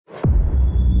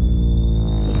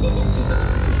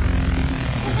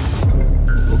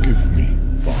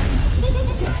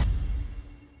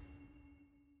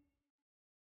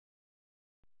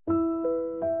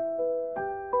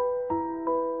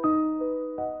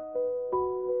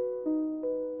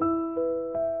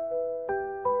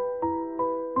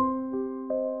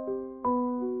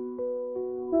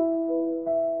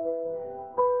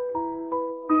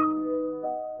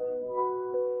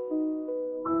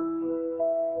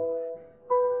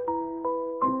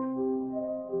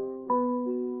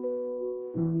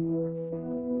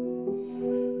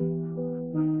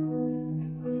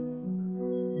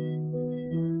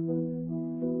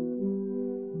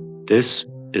This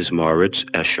is Maurits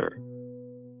Escher,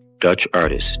 Dutch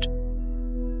artist.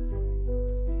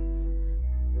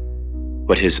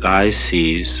 What his eye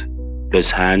sees, his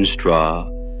hands draw,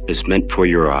 is meant for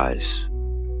your eyes.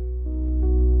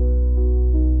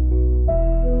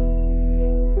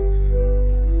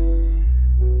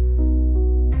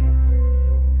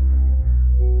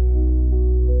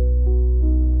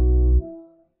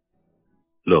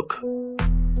 Look.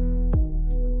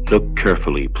 Look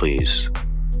carefully, please.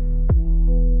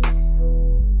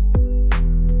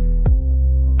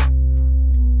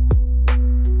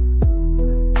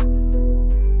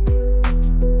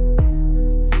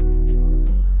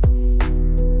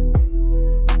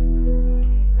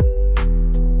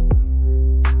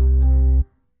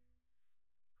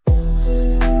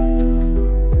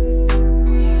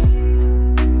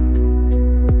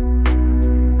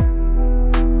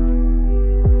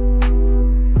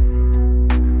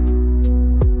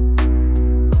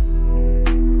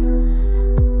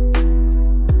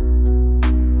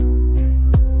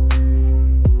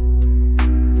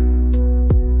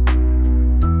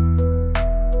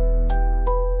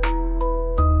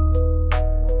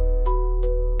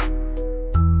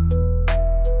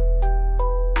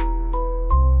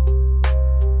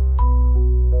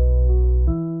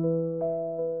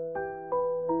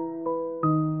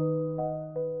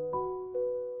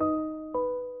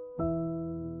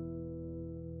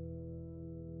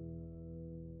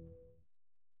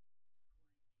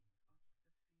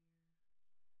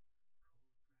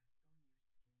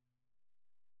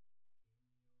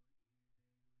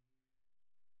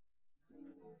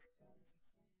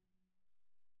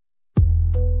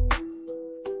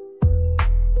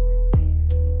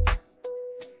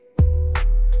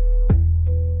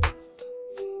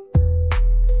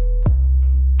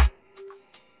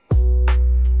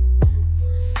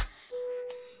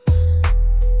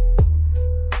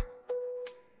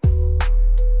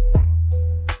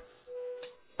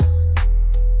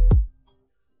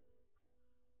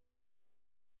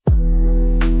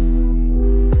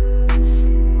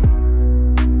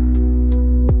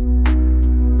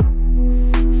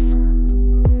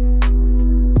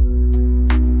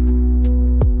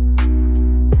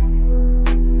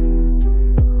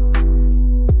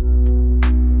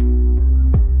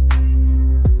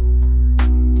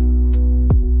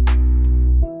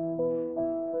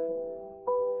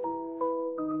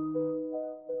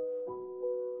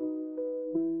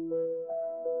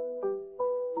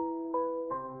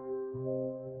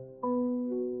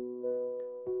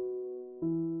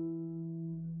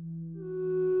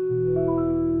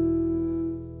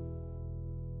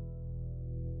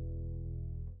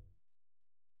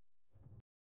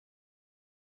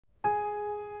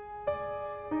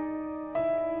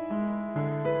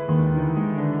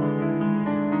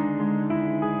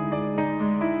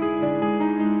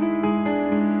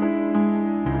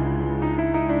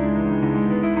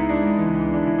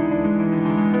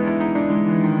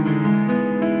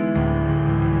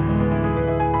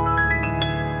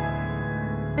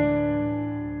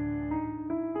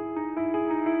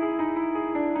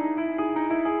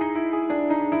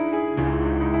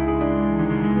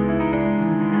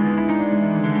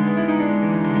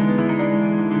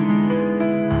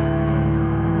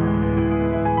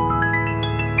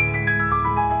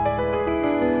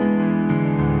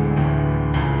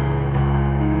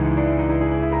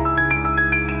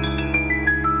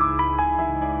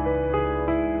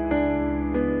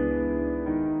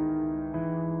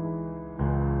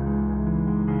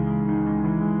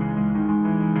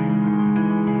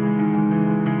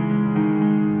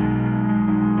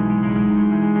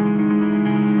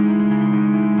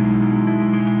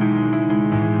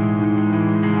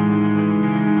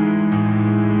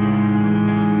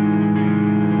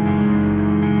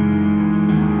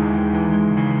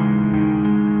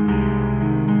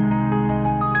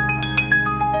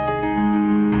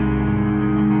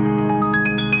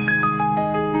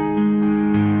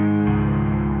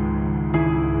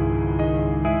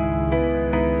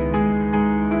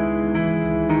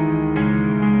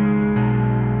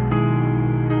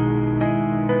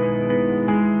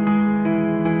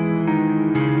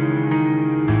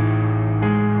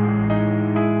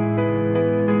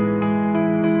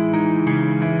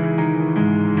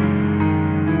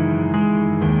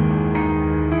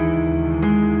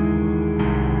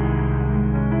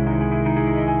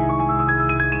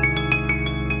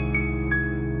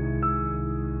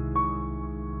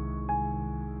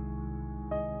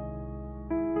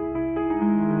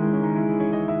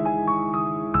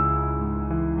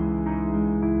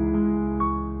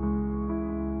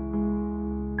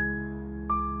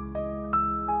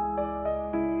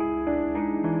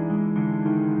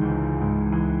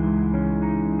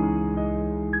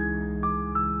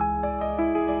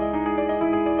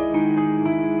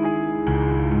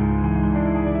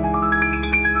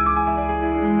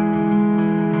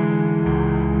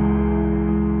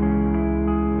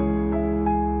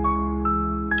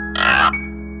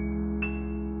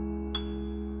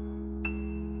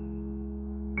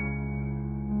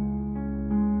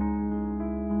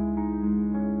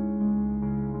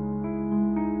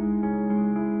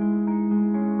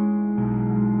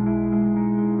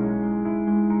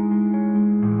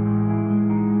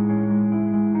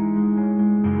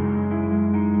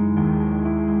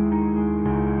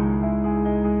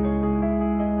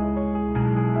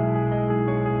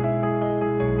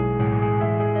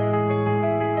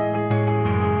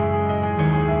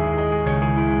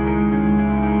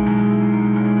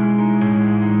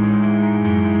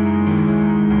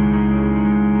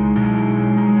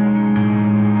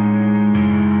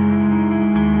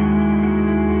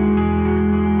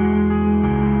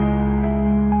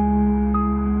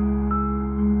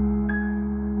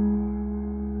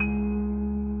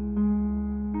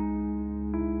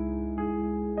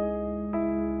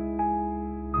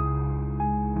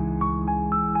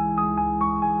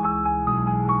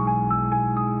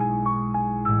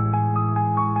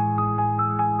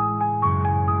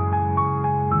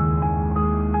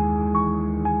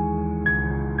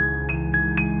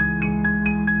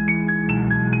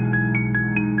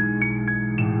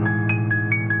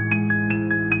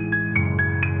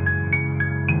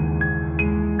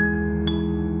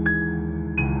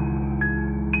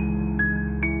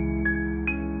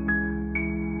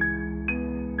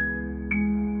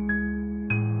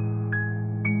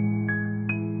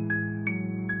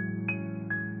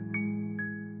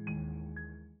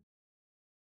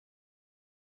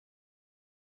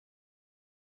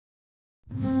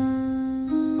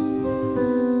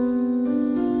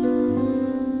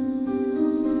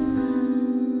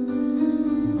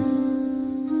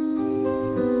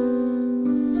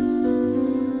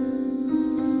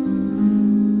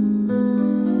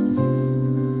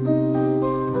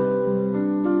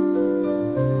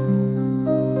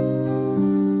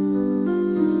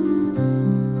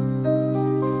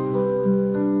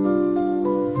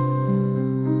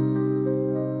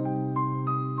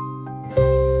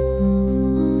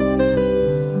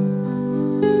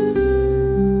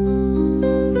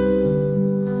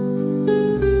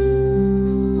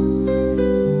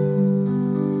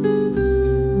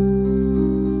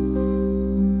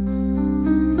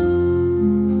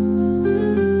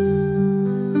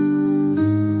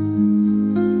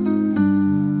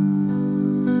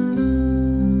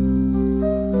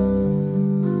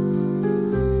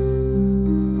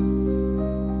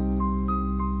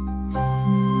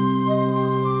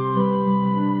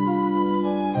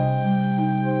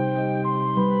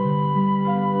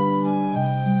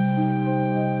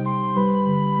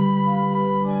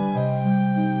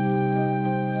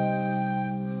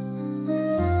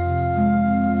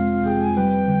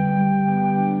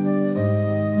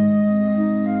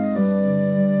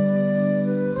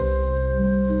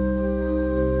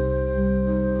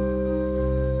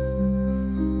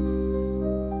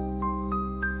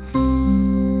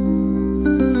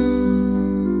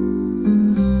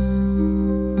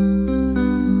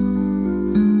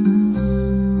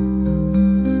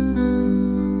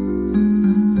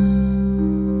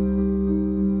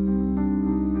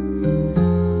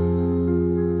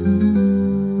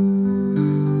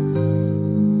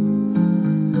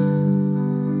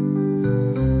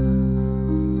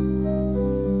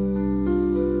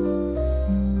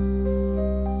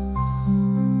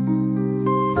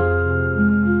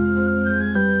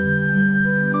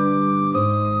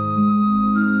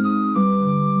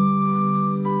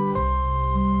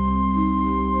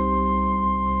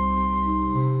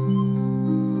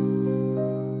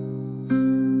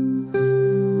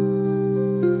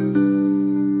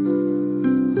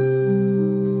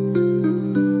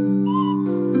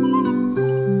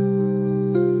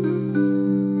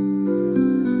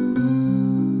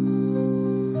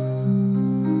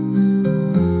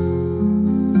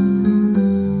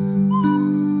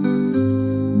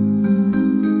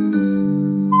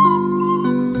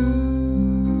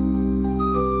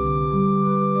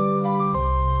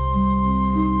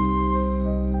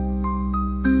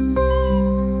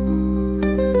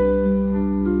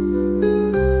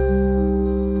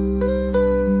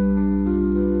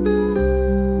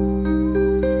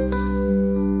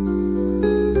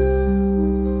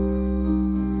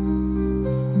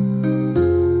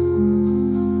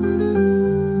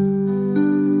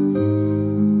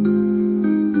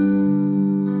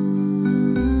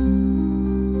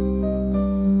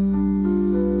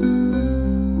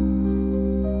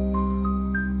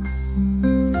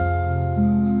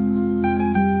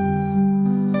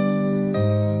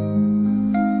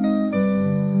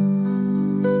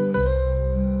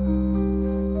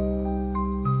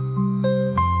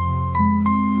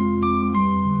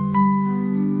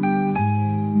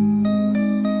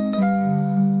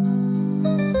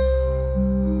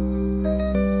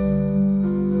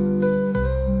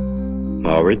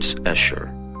 Fritz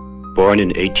Escher, born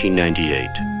in 1898.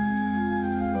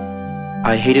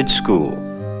 I hated school.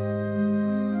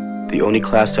 The only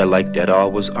class I liked at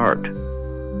all was art.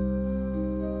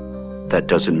 That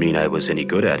doesn't mean I was any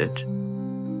good at it,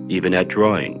 even at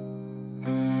drawing.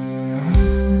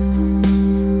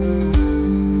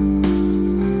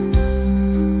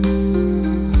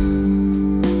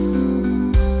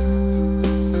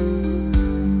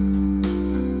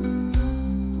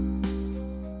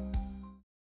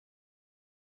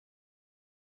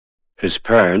 His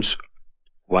parents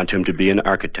want him to be an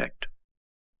architect.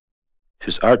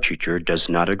 His art teacher does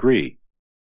not agree.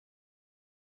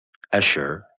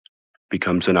 Escher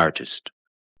becomes an artist.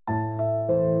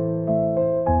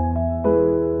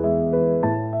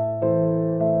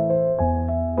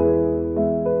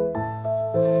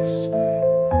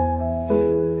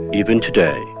 Even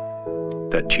today,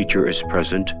 that teacher is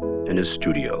present in his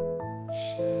studio.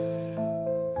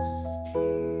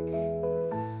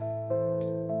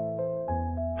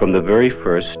 From the very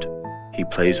first, he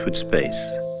plays with space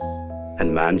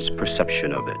and man's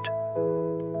perception of it.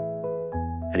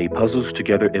 And he puzzles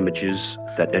together images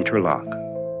that interlock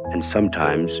and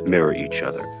sometimes mirror each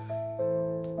other.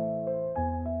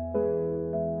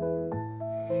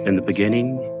 In the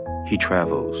beginning, he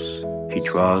travels. He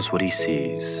draws what he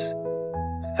sees,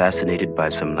 fascinated by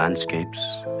some landscapes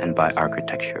and by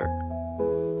architecture.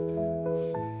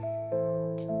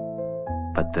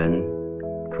 But then,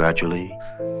 gradually,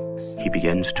 he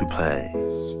begins to play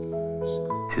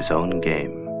his own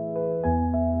game.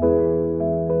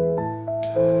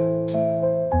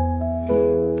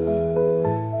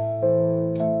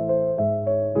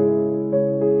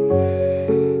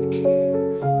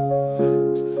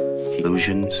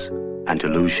 Illusions and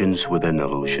illusions within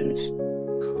illusions.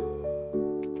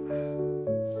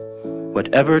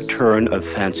 Whatever turn of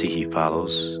fancy he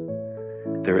follows,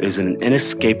 there is an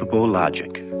inescapable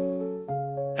logic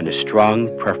and a strong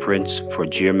preference for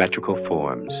geometrical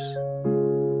forms.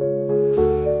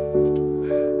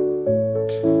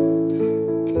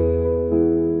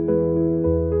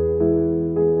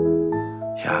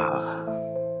 Yeah,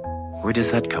 where does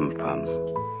that come from?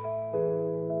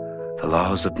 The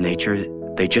laws of nature,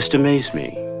 they just amaze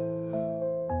me.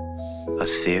 A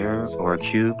sphere or a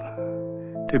cube,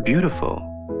 they're beautiful.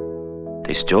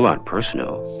 They still aren't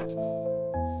personal.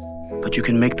 But you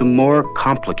can make them more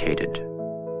complicated,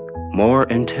 more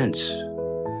intense.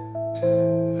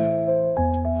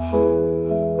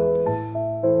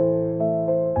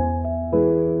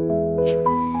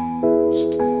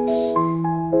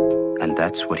 And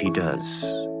that's what he does,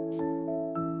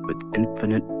 with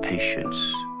infinite patience,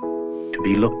 to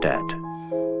be looked at,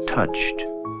 touched,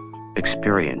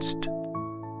 experienced.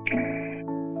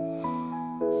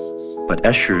 But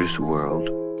Escher's world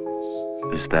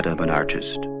is that of an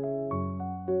artist,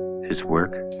 his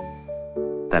work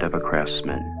that of a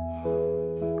craftsman.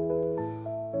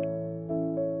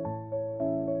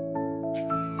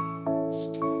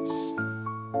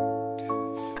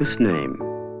 This name,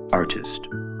 artist,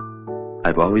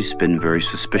 I've always been very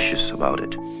suspicious about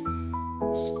it.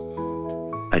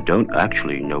 I don't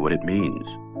actually know what it means.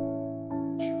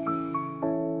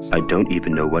 I don't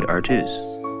even know what art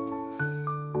is.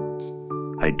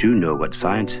 I do know what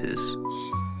science is,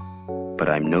 but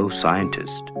I'm no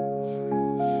scientist.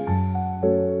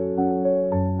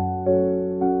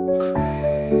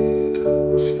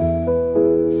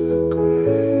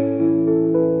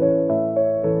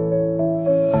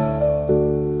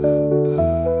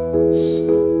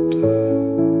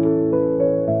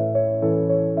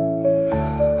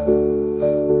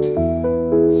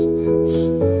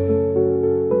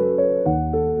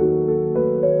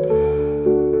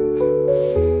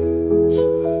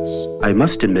 I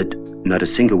must admit, not a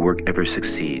single work ever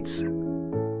succeeds.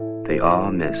 They all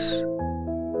miss.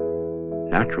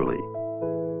 Naturally.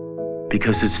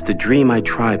 Because it's the dream I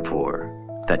try for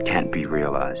that can't be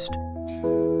realized.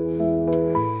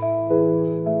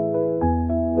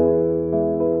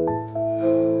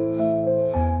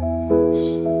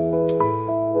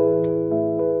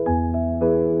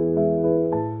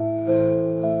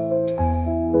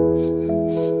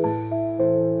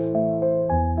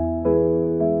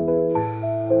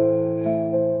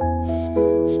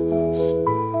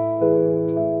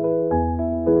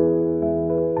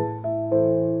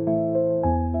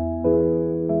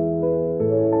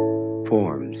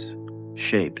 Forms,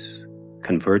 shapes,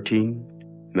 converting,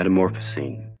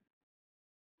 metamorphosing.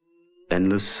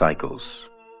 Endless cycles,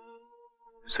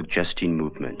 suggesting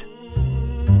movement.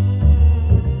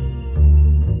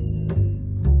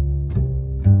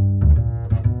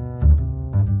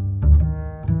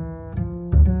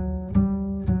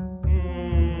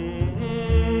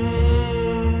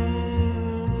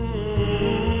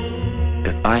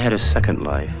 had a second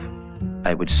life,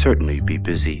 I would certainly be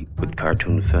busy with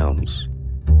cartoon films.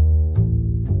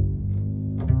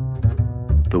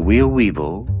 The Wheel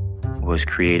Weevil was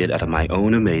created out of my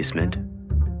own amazement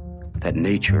that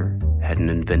nature hadn't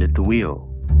invented the wheel.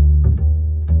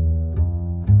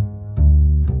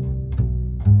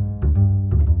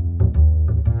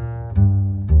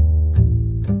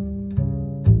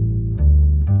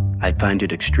 I find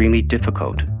it extremely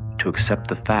difficult to accept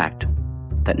the fact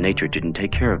that nature didn't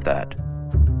take care of that.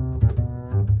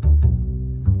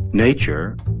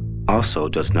 Nature also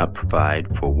does not provide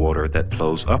for water that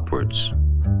flows upwards.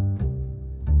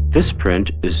 This print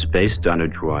is based on a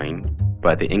drawing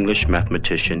by the English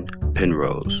mathematician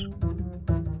Penrose.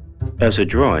 As a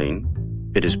drawing,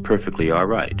 it is perfectly all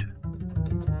right,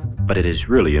 but it is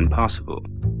really impossible.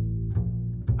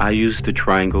 I used the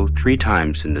triangle 3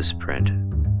 times in this print.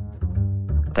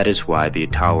 That is why the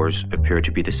towers appear to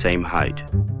be the same height,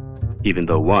 even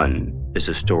though one is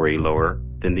a story lower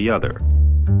than the other.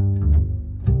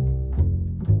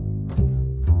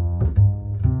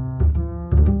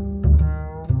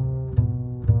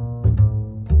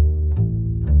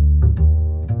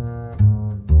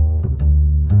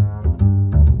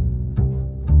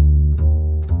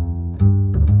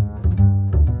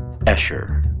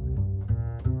 Escher,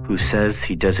 who says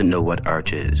he doesn't know what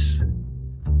art is.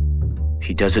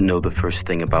 He doesn't know the first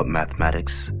thing about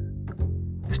mathematics,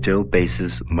 still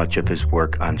bases much of his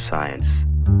work on science.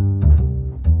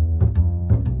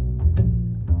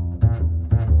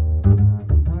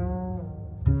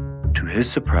 To his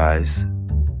surprise,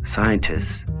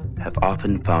 scientists have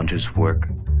often found his work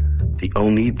the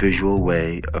only visual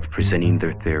way of presenting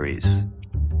their theories.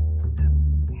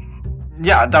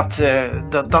 Ja,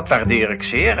 dat waardeer ik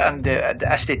zeer. En de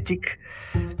esthetiek,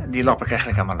 die lap ik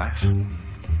eigenlijk helemaal naast.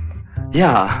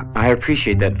 Yeah, I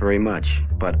appreciate that very much.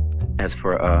 But as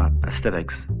for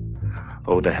aesthetics,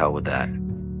 oh, the hell with that.